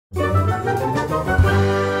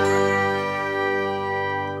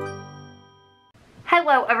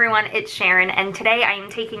Hello everyone, it's Sharon, and today I am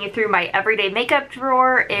taking you through my everyday makeup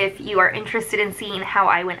drawer. If you are interested in seeing how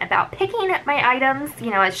I went about picking my items,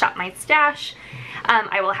 you know, I shop my stash.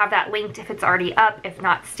 I will have that linked if it's already up. If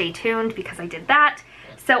not, stay tuned because I did that.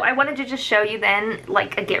 So I wanted to just show you then,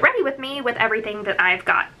 like, a get ready with me with everything that I've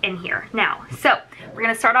got in here now. So we're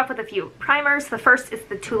going to start off with a few primers. The first is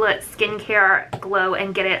the Tula Skincare Glow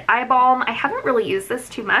and Get It Eye Balm. I haven't really used this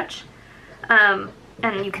too much. And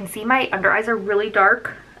you can see my under eyes are really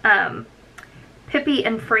dark. Pippi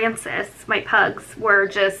and Francis, my pugs, were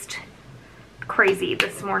just crazy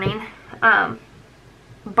this morning,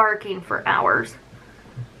 barking for hours.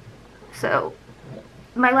 So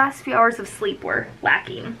my last few hours of sleep were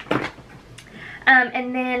lacking.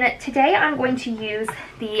 And then today I'm going to use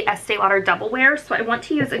the Estee Lauder Double Wear. So I want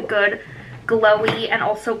to use a good glowy and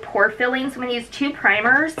also pore filling. So I'm going to use two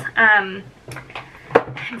primers. I'm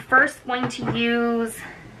first going to use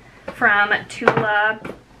from Tula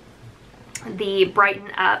the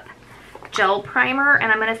Brighten Up Gel Primer,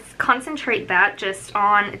 and I'm going to concentrate that just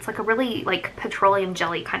on, it's like a really like petroleum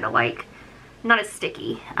jelly kind of like, not as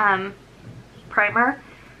sticky primer,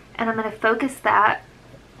 and I'm going to focus that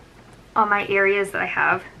on my areas that I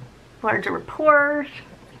have larger pores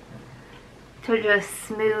to just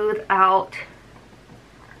smooth out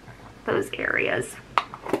those areas.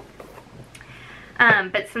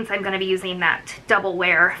 But since I'm going to be using that Double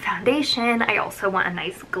Wear foundation, I also want a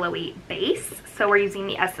nice glowy base. So we're using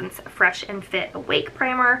the Essence Fresh and Fit Awake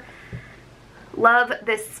Primer. Love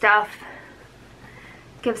this stuff.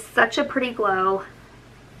 Gives such a pretty glow.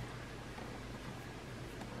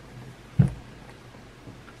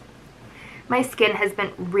 My skin has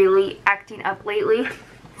been really acting up lately,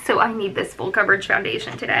 so I need this full coverage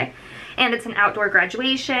foundation today. And it's an outdoor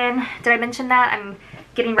graduation. Did I mention that? I'm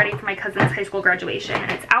getting ready for my cousin's high school graduation,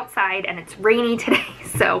 and it's outside and it's rainy today,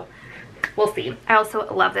 so we'll see. I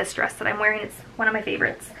also love this dress that I'm wearing. It's one of my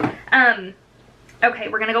favorites. Okay,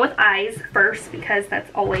 we're gonna go with eyes first because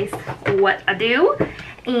that's always what I do.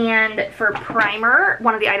 And for primer,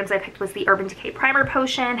 one of the items I picked was the Urban Decay Primer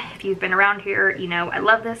Potion. If you've been around here, you know I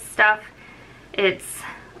love this stuff. It's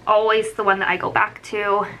always the one that I go back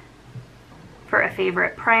to for a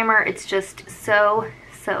favorite primer. It's just so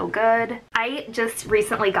good. I just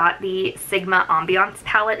recently got the Sigma Ambiance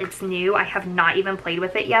palette. It's new. I have not even played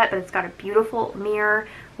with it yet, but it's got a beautiful mirror.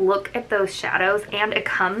 Look at those shadows, and it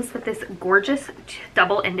comes with this gorgeous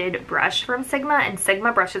double-ended brush from Sigma, and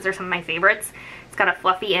Sigma brushes are some of my favorites. It's got a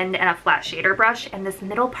fluffy end and a flat shader brush, and this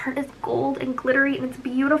middle part is gold and glittery, and it's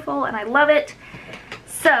beautiful, and I love it.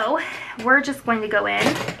 So we're just going to go in,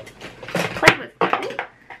 play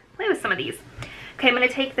with some of these. Okay, I'm going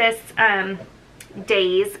to take this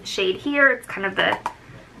Days shade here. It's kind of the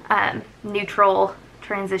neutral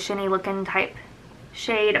transition-y looking type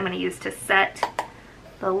shade I'm going to use to set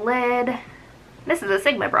the lid. This is a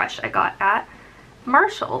Sigma brush I got at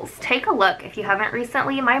Marshall's. Take a look if you haven't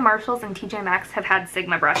recently. My Marshalls and TJ Maxx have had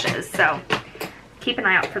Sigma brushes, so keep an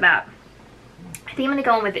eye out for that. I think I'm going to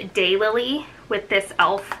go in with Daylily with this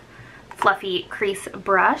e.l.f. fluffy crease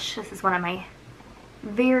brush. This is one of my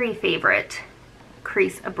very favorite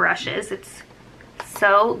crease brushes. It's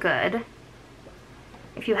so good.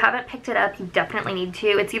 If you haven't picked it up, you definitely need to.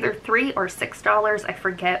 It's either $3 or $6. I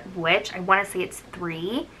forget which. I want to say it's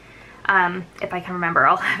 $3. If I can remember,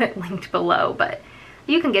 I'll have it linked below, but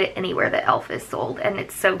you can get it anywhere that e.l.f. is sold, and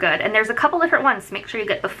it's so good. And there's a couple different ones. Make sure you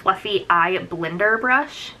get the fluffy eye blender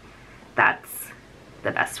brush. That's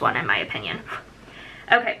the best one in my opinion.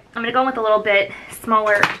 Okay, I'm gonna go in with a little bit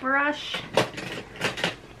smaller brush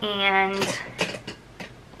and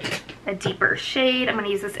a deeper shade. I'm going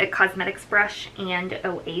to use this It Cosmetics brush and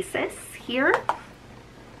Oasis here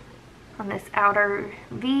on this outer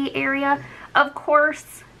V area. Of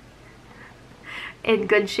course, in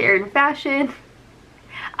good Sharon fashion,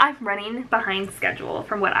 I'm running behind schedule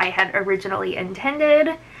from what I had originally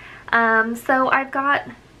intended. So I've got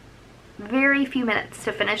very few minutes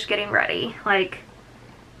to finish getting ready. Like,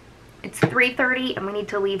 it's 3:30 and we need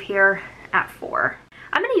to leave here at 4.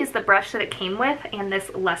 I'm going to use the brush that it came with and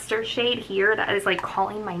this luster shade here that is like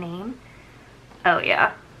calling my name. Oh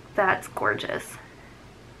yeah, that's gorgeous.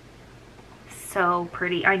 So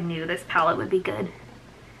pretty. I knew this palette would be good.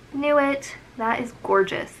 Knew it. That is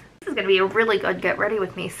gorgeous. This is going to be a really good get ready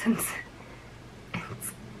with me since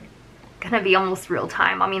it's going to be almost real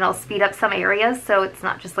time. I mean, I'll speed up some areas so it's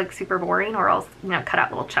not just like super boring, or I'll, you know, cut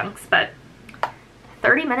out little chunks, but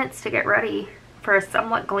 30 minutes to get ready for a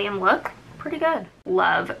somewhat glam look. Pretty good.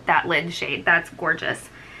 Love that lid shade. That's gorgeous.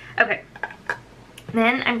 Okay.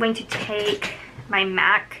 Then I'm going to take my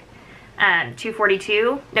MAC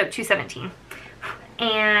 242, no, 217.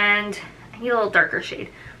 And I need a little darker shade.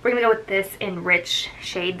 We're gonna go with this in rich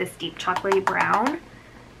shade, this deep chocolatey brown.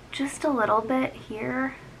 Just a little bit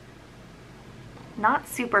here. Not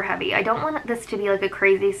super heavy. I don't want this to be like a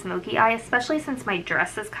crazy smoky eye, especially since my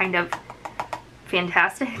dress is kind of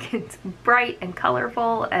fantastic. It's bright and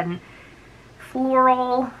colorful and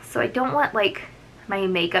floral, so I don't want like my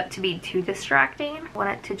makeup to be too distracting. I want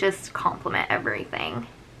it to just complement everything.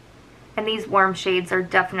 And these warm shades are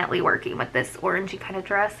definitely working with this orangey kind of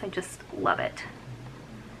dress. I just love it.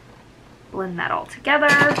 Blend that all together.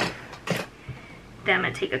 Then I'm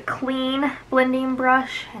going to take a clean blending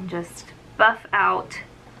brush and just buff out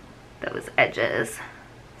those edges.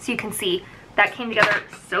 So you can see that came together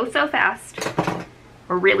so fast.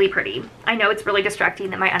 Really pretty. I know it's really distracting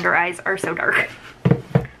that my under eyes are so dark.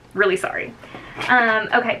 Really sorry.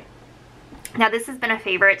 Okay. Now this has been a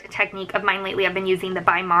favorite technique of mine lately. I've been using the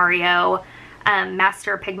By Mario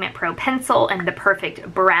Master Pigment Pro pencil and the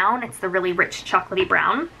Perfect Brown. It's the really rich chocolatey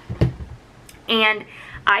brown. And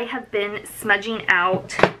I have been smudging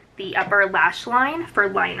out the upper lash line for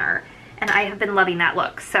liner. And I have been loving that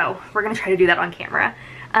look. So we're going to try to do that on camera.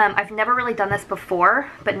 I've never really done this before,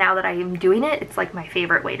 but now that I am doing it, it's like my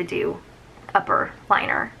favorite way to do upper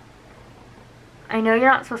liner. I know you're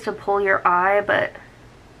not supposed to pull your eye, but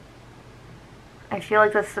I feel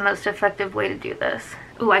like that's the most effective way to do this.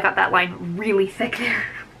 Ooh, I got that line really thick there.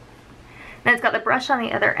 Then it's got the brush on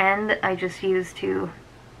the other end that I just use to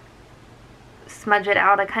smudge it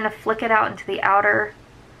out. I kind of flick it out into the outer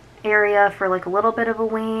area for like a little bit of a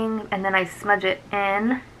wing, and then I smudge it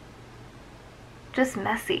in. Just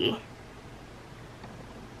messy.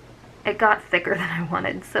 It got thicker than I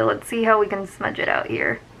wanted, so let's see how we can smudge it out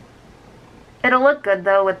here. It'll look good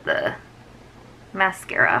though with the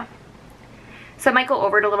mascara. So I might go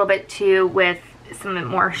over it a little bit too with some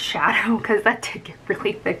more shadow because that did get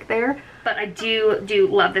really thick there. But I do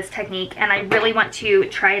love this technique, and I really want to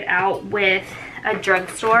try it out with a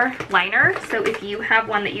drugstore liner. So if you have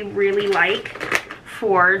one that you really like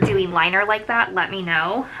for doing liner like that, let me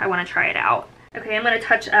know. I want to try it out. Okay, I'm going to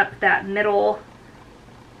touch up that middle,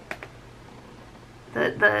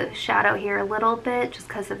 the shadow here a little bit just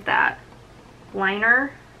because of that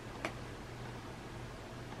liner.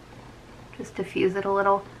 Just diffuse it a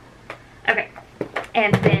little. Okay,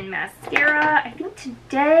 and then mascara. I think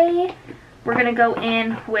today we're going to go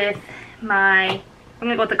in with I'm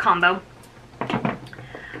going to go with the combo.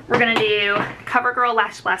 We're going to do CoverGirl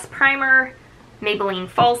Lash Blast Primer, Maybelline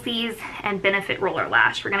Falsies, and Benefit Roller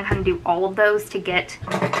Lash. We're going to kind of do all of those to get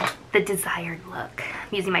the desired look.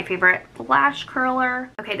 I'm using my favorite lash curler.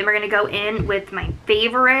 Okay, then we're going to go in with my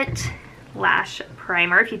favorite lash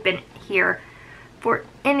primer. If you've been here for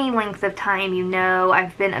any length of time, you know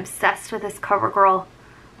I've been obsessed with this CoverGirl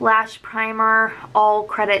lash primer. All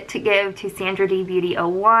credit to give to Sandra D Beauty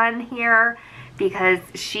 01 here, because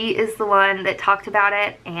she is the one that talked about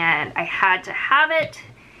it and I had to have it.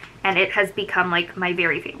 And it has become like my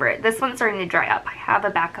very favorite. This one's starting to dry up. I have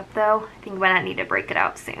a backup though. I think I need to break it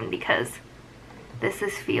out soon because this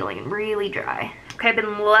is feeling really dry. Okay, I've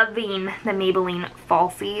been loving the Maybelline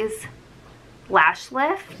Falsies Lash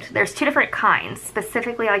Lift. There's two different kinds.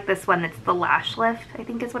 Specifically I like this one that's the Lash Lift, I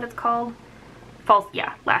think is what it's called.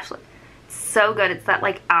 Yeah, Lash Lift. It's so good. It's that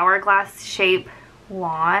like hourglass shape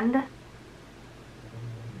wand.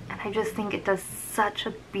 And I just think it does such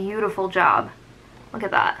a beautiful job. Look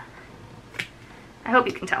at that. I hope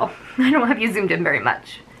you can tell. I don't have you zoomed in very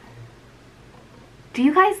much. Do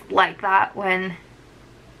you guys like that when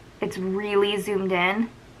it's really zoomed in?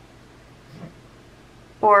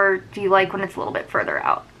 Or do you like when it's a little bit further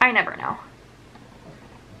out? I never know.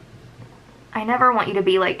 I never want you to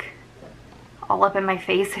be like all up in my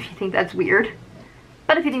face if you think that's weird.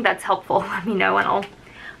 But if you think that's helpful, let me know and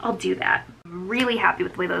I'll do that. I'm really happy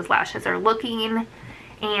with the way those lashes are looking.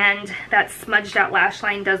 And that smudged out lash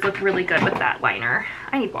line does look really good with that liner.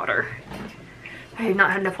 I need water. I have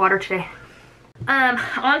not had enough water today.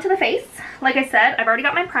 On to the face. Like I said, I've already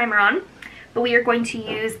got my primer on, but we are going to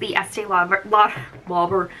use the Estee Lauder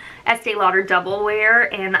Double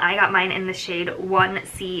Wear, and I got mine in the shade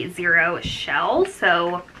 1C0 Shell.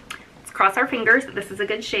 So let's cross our fingers that this is a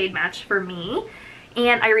good shade match for me.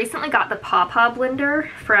 And I recently got the Paw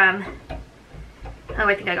blender from, oh,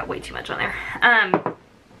 I think I got way too much on there.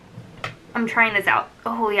 I'm trying this out.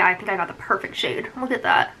 Oh yeah, I think I got the perfect shade. Look at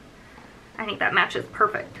that. I think that matches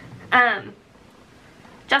perfect.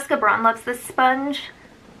 Jessica Braun loves this sponge,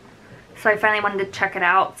 so I finally wanted to check it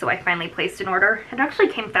out, so I finally placed an order. It actually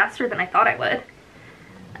came faster than I thought it would.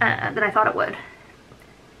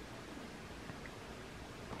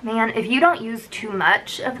 Man, if you don't use too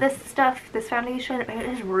much of this stuff, this foundation, it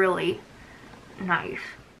is really nice.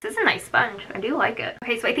 This is a nice sponge. I do like it.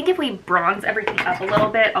 Okay, so I think if we bronze everything up a little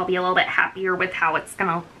bit, I'll be a little bit happier with how it's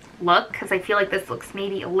gonna look, because I feel like this looks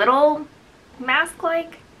maybe a little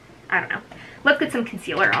mask-like. I don't know. Let's get some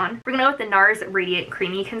concealer on. We're gonna go with the NARS Radiant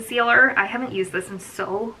Creamy Concealer. I haven't used this in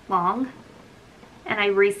so long, and I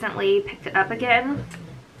recently picked it up again.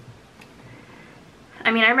 I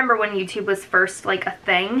mean, I remember when YouTube was first like a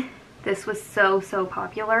thing, this was so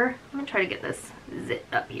popular. I'm gonna try to get this zit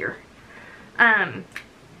up here.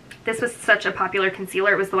 This was such a popular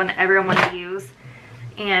concealer. It was the one that everyone wanted to use,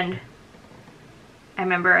 and I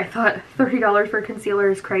remember I thought $30 for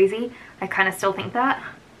concealer is crazy. I kind of still think that,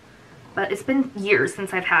 but it's been years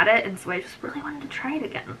since I've had it, and so I just really wanted to try it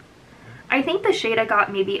again. I think the shade I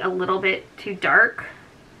got maybe a little bit too dark,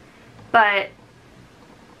 but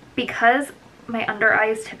because my under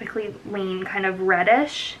eyes typically lean kind of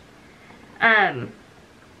reddish, I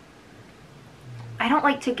don't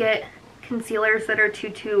like to get concealers that are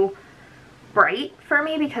too bright for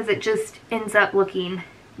me, because it just ends up looking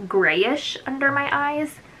grayish under my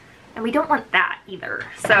eyes, and we don't want that either.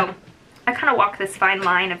 So I kind of walk this fine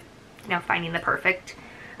line of, you know, finding the perfect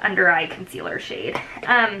under eye concealer shade.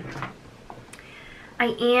 I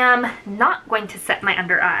am not going to set my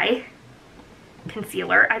under eye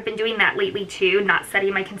concealer. I've been doing that lately too, not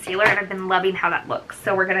setting my concealer, and I've been loving how that looks,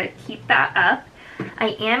 so we're gonna keep that up. I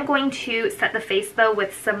am going to set the face though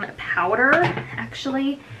with some powder.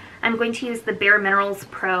 Actually, I'm going to use the Bare Minerals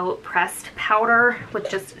Pro Pressed Powder with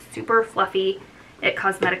just super fluffy It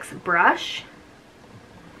Cosmetics brush.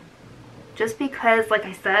 Just because, like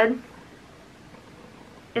I said,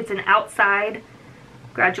 it's an outside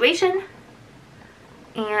graduation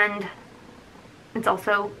and it's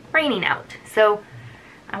also raining out. So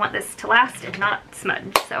I want this to last and not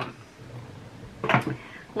smudge. So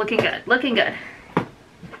looking good, looking good.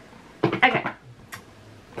 Okay,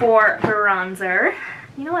 for bronzer,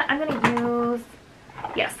 you know what, I'm gonna use,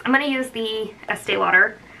 yes, I'm gonna use the Estee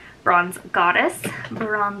Lauder Bronze Goddess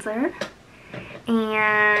bronzer,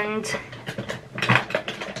 and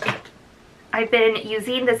I've been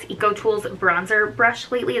using this Eco Tools bronzer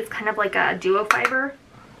brush lately. It's kind of like a duo fiber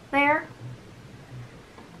there,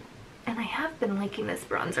 and I have been liking this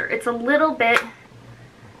bronzer. It's a little bit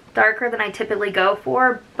darker than I typically go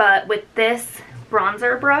for, but with this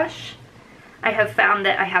bronzer brush, I have found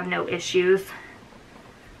that I have no issues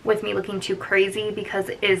with me looking too crazy, because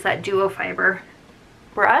it is that duo fiber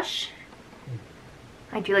brush.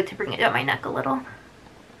 I do like to bring it down my neck a little.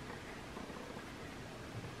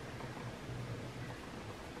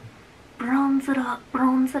 Bronze it up,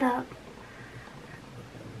 bronze it up.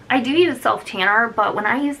 I do use self-tanner, but when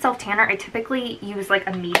I use self-tanner, I typically use like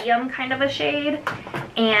a medium kind of a shade,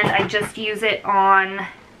 and I just use it on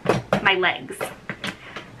my legs.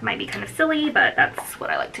 It might be kind of silly, but that's what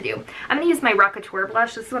I like to do. I'm going to use my Rockateur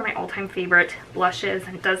blush. This is one of my all-time favorite blushes,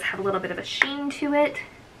 and it does have a little bit of a sheen to it.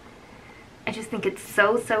 I just think it's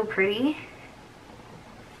so pretty.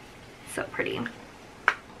 So pretty.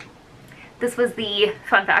 This was the,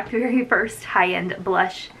 fun fact, very first high-end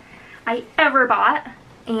blush I ever bought,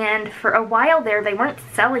 and for a while there they weren't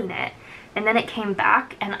selling it, and then it came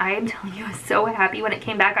back, and I am telling you, I was so happy when it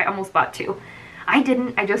came back. I almost bought two. I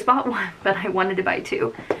didn't, I just bought one, but I wanted to buy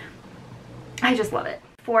two. I just love it.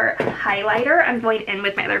 For highlighter, I'm going in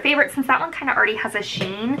with my other favorite, since that one kind of already has a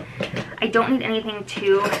sheen. I don't need anything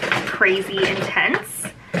too crazy intense.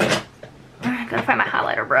 I gotta find my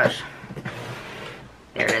highlighter brush.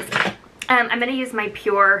 There it is. I'm going to use my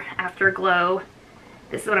Pure Afterglow.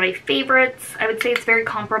 This is one of my favorites. I would say it's very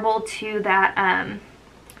comparable to that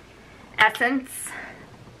Essence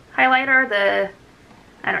highlighter, the,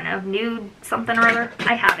 I don't know, nude something or other.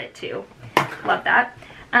 I have it too. Love that.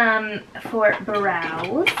 For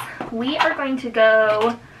brows, we are going to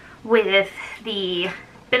go with the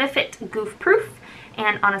Benefit Goof Proof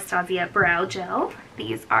and Anastasia Brow Gel.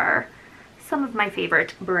 These are some of my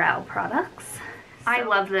favorite brow products. I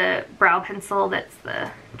love the brow pencil that's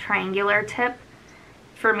the triangular tip.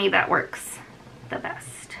 For me, that works the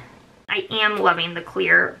best. I am loving the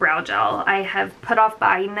clear brow gel. I have put off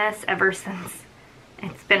buying this ever since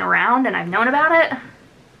it's been around and I've known about it,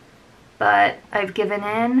 but I've given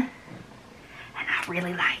in and I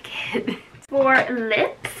really like it. For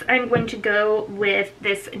lips, I'm going to go with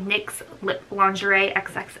this NYX Lip Lingerie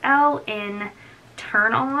XXL in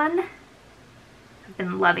Turn On. I've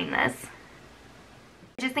been loving this.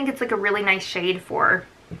 I just think it's like a really nice shade for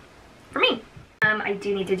me. I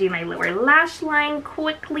do need to do my lower lash line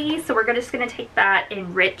quickly, so we're just going to take that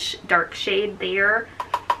in rich dark shade there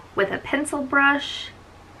with a pencil brush,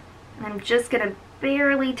 and I'm just going to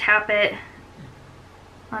barely tap it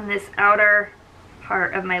on this outer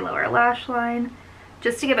part of my lower lash line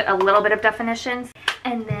just to give it a little bit of definition.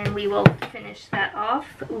 And then we will finish that off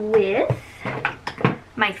with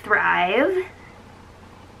my Thrive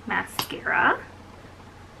mascara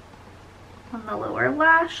on the lower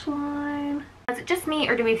lash line. Is it just me,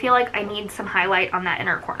 or do we feel like I need some highlight on that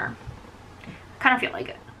inner corner? Kind of feel like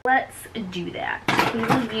it. Let's do that.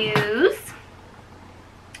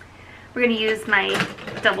 We're gonna use my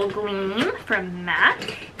Double Gleam from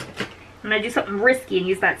MAC. I'm gonna do something risky and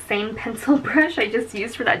use that same pencil brush I just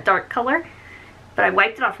used for that dark color, but I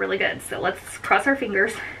wiped it off really good. So let's cross our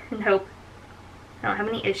fingers and hope I don't have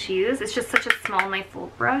any issues. It's just such a small knife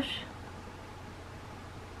fold brush.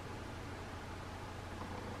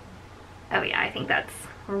 Oh yeah, I think that's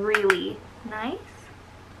really nice.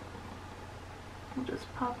 We'll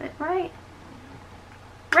just pop it right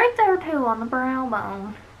there too on the brow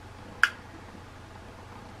bone.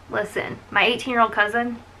 Listen, my 18-year-old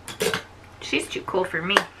cousin, she's too cool for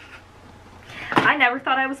me. I never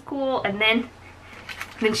thought I was cool, and then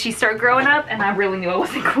she started growing up and I really knew I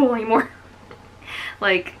wasn't cool anymore.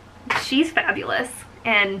 Like, she's fabulous,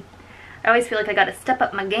 and I always feel like I gotta step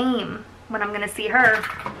up my game when I'm gonna see her.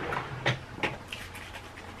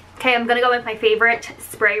 Okay, I'm gonna go with my favorite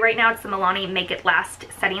spray right now. It's the Milani Make It Last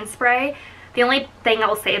setting spray. The only thing I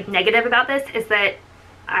will say negative about this is that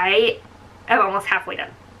I am almost halfway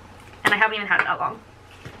done, and I haven't even had it that long.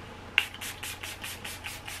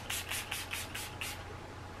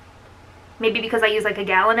 Maybe because I use like a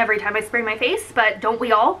gallon every time I spray my face, but don't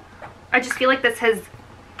we all? I just feel like this has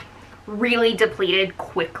really depleted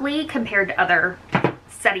quickly compared to other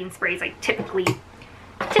setting sprays I typically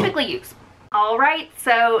use. All right,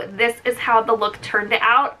 so this is how the look turned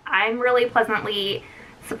out. I'm really pleasantly,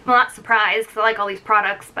 not surprised because I like all these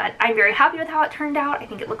products, but I'm very happy with how it turned out. I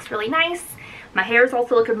think it looks really nice. My hair is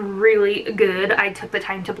also looking really good. I took the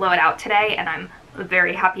time to blow it out today, and I'm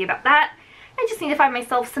very happy about that. I just need to find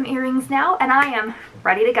myself some earrings now, and I am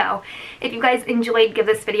ready to go. If you guys enjoyed, give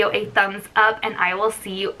this video a thumbs up, and I will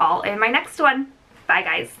see you all in my next one. Bye,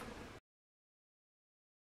 guys.